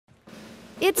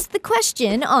It's the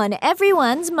question on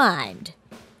everyone's mind.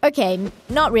 Okay,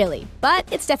 not really,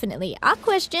 but it's definitely a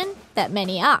question that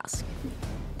many ask.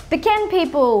 But can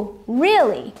people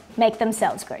really make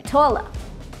themselves grow taller?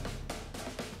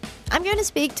 I'm going to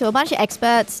speak to a bunch of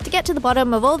experts to get to the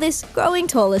bottom of all this growing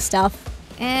taller stuff.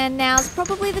 And now's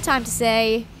probably the time to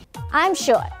say... I'm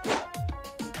short.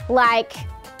 Like,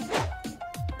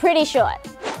 pretty short.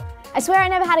 I swear I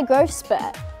never had a growth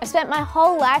spurt. I spent my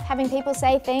whole life having people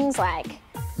say things like...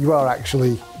 You are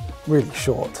actually really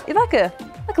short. You're like a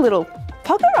little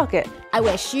pocket rocket. I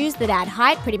wear shoes that add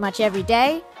height pretty much every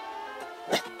day.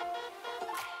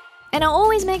 And I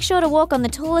always make sure to walk on the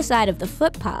taller side of the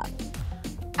footpath.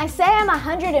 I say I'm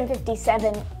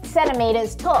 157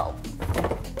 centimeters tall.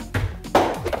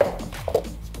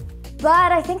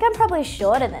 But I think I'm probably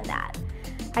shorter than that.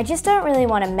 I just don't really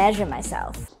want to measure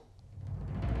myself.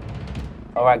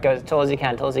 All right, go as tall as you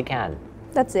can, tall as you can.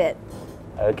 That's it.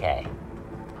 Okay.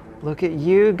 Look at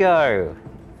you go.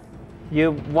 You're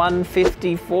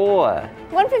 154.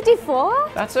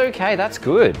 154? That's okay, that's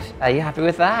good. Are you happy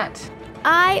with that?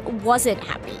 I wasn't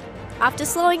happy. After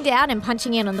slowing down and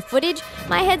punching in on the footage,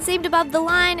 my head seemed above the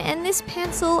line and this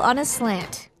pencil on a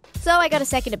slant. So I got a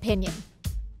second opinion.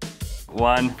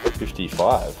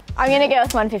 155. I'm gonna go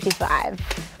with 155.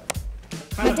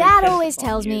 My dad always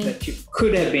tells me that you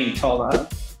could have been taller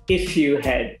if you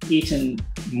had eaten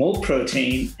more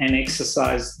protein and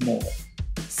exercised more.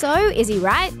 So, is he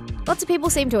right? Lots of people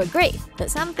seem to agree that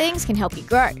some things can help you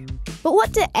grow. But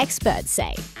what do experts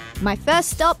say? My first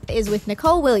stop is with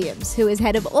Nicole Williams, who is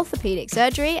head of orthopaedic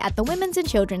surgery at the Women's and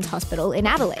Children's Hospital in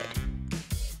Adelaide.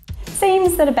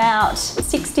 Seems that about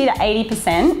 60 to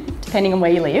 80%, depending on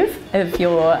where you live, of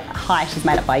your height is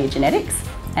made up by your genetics,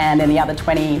 and then the other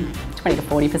 20 to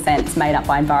 40% is made up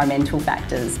by environmental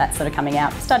factors. That's sort of coming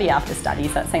out study after study,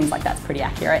 so it seems like that's pretty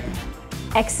accurate.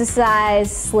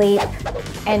 Exercise, sleep,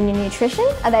 and your nutrition,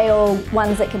 are they all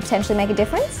ones that could potentially make a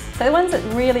difference? So the ones that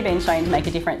really been shown to make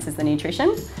a difference is the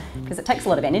nutrition, because it takes a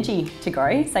lot of energy to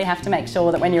grow, so you have to make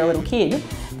sure that when you're a little kid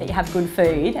that you have good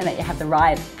food and that you have the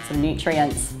right sort of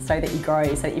nutrients so that you grow,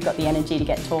 so that you've got the energy to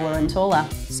get taller and taller.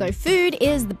 So food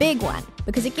is the big one,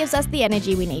 because it gives us the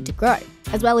energy we need to grow,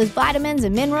 as well as vitamins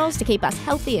and minerals to keep us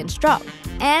healthy and strong.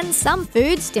 And some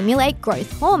foods stimulate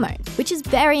growth hormone, which is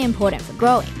very important for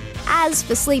growing. As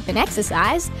for sleep and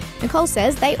exercise, Nicole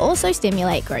says they also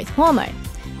stimulate growth hormone.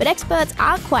 But experts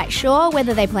aren't quite sure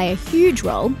whether they play a huge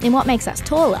role in what makes us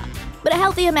taller. But a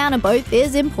healthy amount of both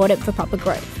is important for proper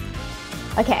growth.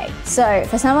 Okay, so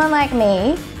for someone like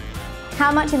me,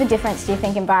 how much of a difference do you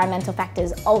think environmental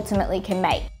factors ultimately can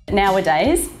make?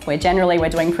 Nowadays, we're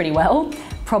doing pretty well,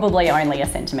 probably only 1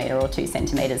 centimetre or 2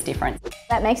 centimetres difference.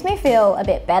 That makes me feel a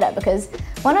bit better because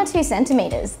 1 or 2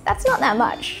 centimetres, that's not that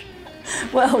much.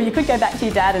 Well, you could go back to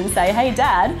your dad and say, hey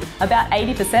Dad, about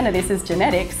 80% of this is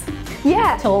genetics.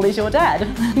 Yeah. How tall is your dad?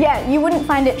 Yeah, you wouldn't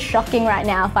find it shocking right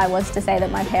now if I was to say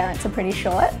that my parents are pretty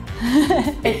short.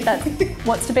 That's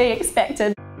what's to be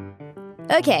expected.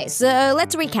 Okay, so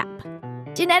let's recap.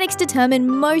 Genetics determine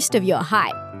most of your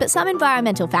height, but some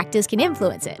environmental factors can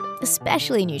influence it,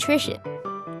 especially nutrition.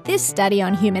 This study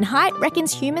on human height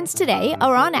reckons humans today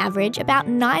are on average about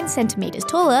 9 centimetres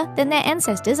taller than their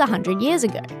ancestors 100 years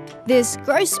ago. This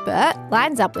growth spurt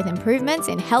lines up with improvements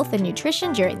in health and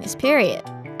nutrition during this period.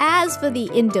 As for the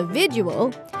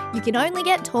individual, you can only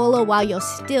get taller while you're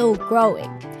still growing.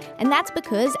 And that's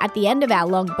because at the end of our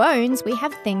long bones, we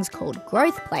have things called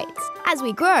growth plates. As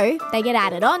we grow, they get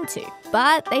added onto,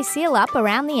 but they seal up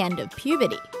around the end of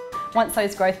puberty. Once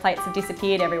those growth plates have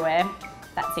disappeared everywhere,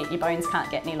 that's it, your bones can't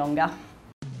get any longer.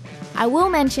 I will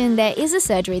mention there is a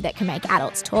surgery that can make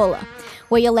adults taller,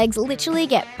 where your legs literally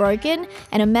get broken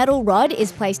and a metal rod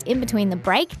is placed in between the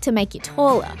break to make you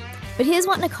taller. But here's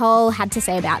what Nicole had to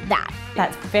say about that.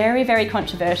 That's very, very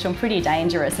controversial and pretty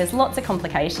dangerous. There's lots of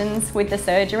complications with the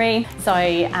surgery, so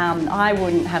I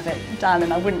wouldn't have it done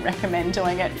and I wouldn't recommend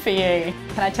doing it for you.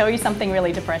 Can I tell you something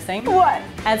really depressing? What?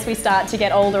 As we start to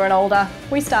get older and older,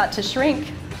 we start to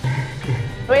shrink.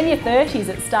 In your 30s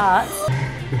it starts.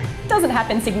 It doesn't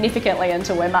happen significantly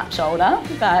until we're much older,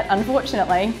 but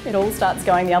unfortunately it all starts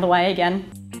going the other way again.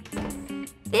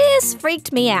 This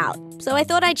freaked me out, so I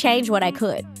thought I'd change what I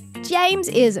could. James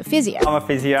is a physio. I'm a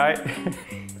physio.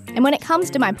 And when it comes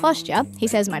to my posture, he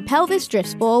says my pelvis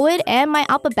drifts forward and my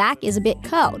upper back is a bit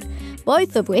curled,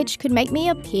 both of which could make me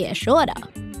appear shorter.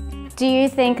 Do you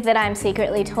think that I'm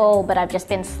secretly tall but I've just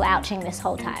been slouching this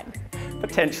whole time?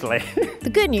 Potentially.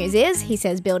 The good news is, he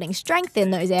says building strength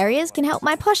in those areas can help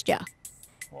my posture.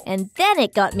 And then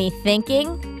it got me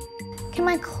thinking, can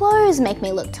my clothes make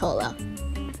me look taller?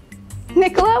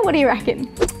 Nicola, what do you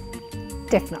reckon?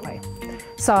 Definitely.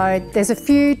 So there's a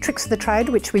few tricks of the trade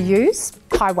which we use.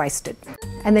 High-waisted.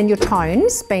 And then your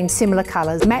tones, being similar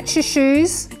colours. Match your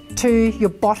shoes to your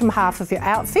bottom half of your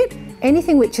outfit.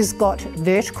 Anything which has got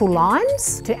vertical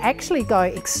lines, to actually go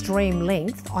extreme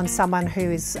length on someone who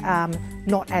is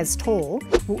not as tall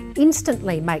will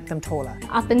instantly make them taller.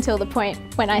 Up until the point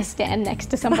when I stand next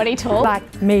to somebody tall.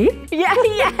 Like me. Yeah,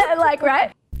 like,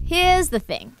 right? Here's the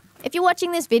thing. If you're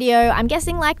watching this video, I'm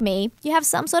guessing like me, you have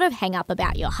some sort of hang-up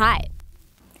about your height.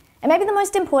 And maybe the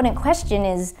most important question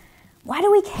is, why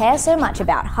do we care so much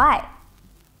about height?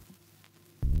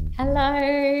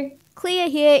 Hello.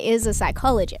 Clea here is a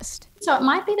psychologist. So it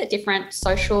might be that different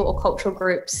social or cultural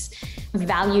groups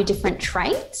value different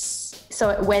traits.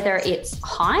 So whether it's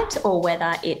height or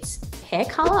whether it's hair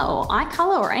colour or eye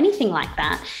colour or anything like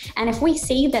that. And if we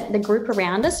see that the group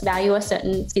around us value a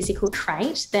certain physical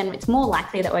trait, then it's more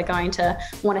likely that we're going to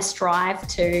want to strive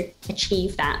to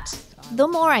achieve that. The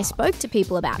more I spoke to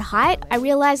people about height, I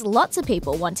realised lots of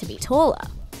people want to be taller.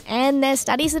 And there's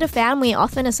studies that have found we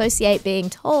often associate being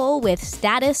tall with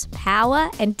status, power,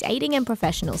 and dating and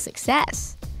professional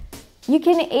success. You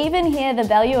can even hear the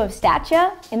value of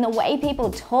stature in the way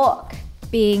people talk.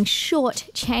 Being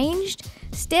short-changed,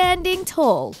 standing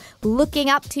tall, looking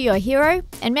up to your hero,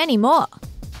 and many more.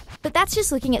 But that's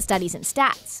just looking at studies and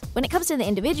stats. When it comes to the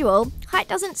individual, height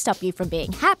doesn't stop you from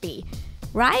being happy.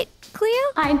 Right, Clea?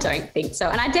 I don't think so.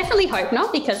 And I definitely hope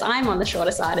not, because I'm on the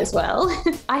shorter side as well.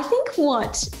 I think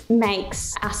what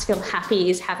makes us feel happy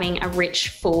is having a rich,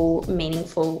 full,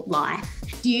 meaningful life.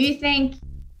 Do you think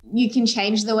you can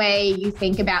change the way you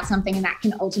think about something and that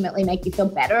can ultimately make you feel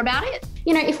better about it?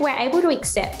 You know, if we're able to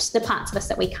accept the parts of us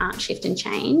that we can't shift and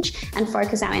change and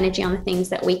focus our energy on the things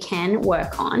that we can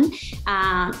work on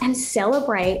and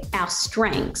celebrate our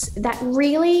strengths, that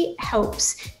really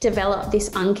helps develop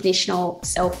this unconditional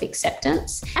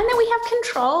self-acceptance. And then we have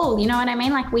control, you know what I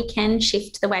mean? Like, we can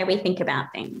shift the way we think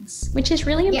about things, which is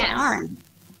really empowering.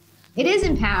 It is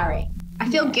empowering. I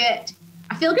feel good.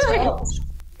 I feel good.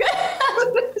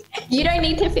 You don't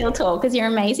need to feel tall because you're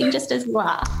amazing just as you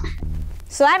are.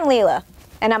 So I'm Leela,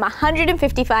 and I'm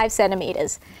 155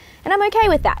 centimetres, and I'm okay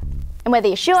with that. And whether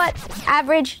you're short,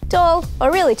 average, tall,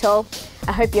 or really tall,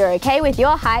 I hope you're okay with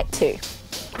your height too.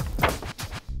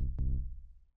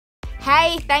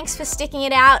 Hey, thanks for sticking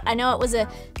it out. I know it was a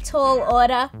tall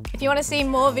order. If you want to see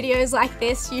more videos like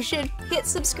this, you should hit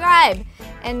subscribe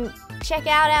and check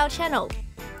out our channel.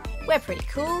 We're pretty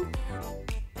cool.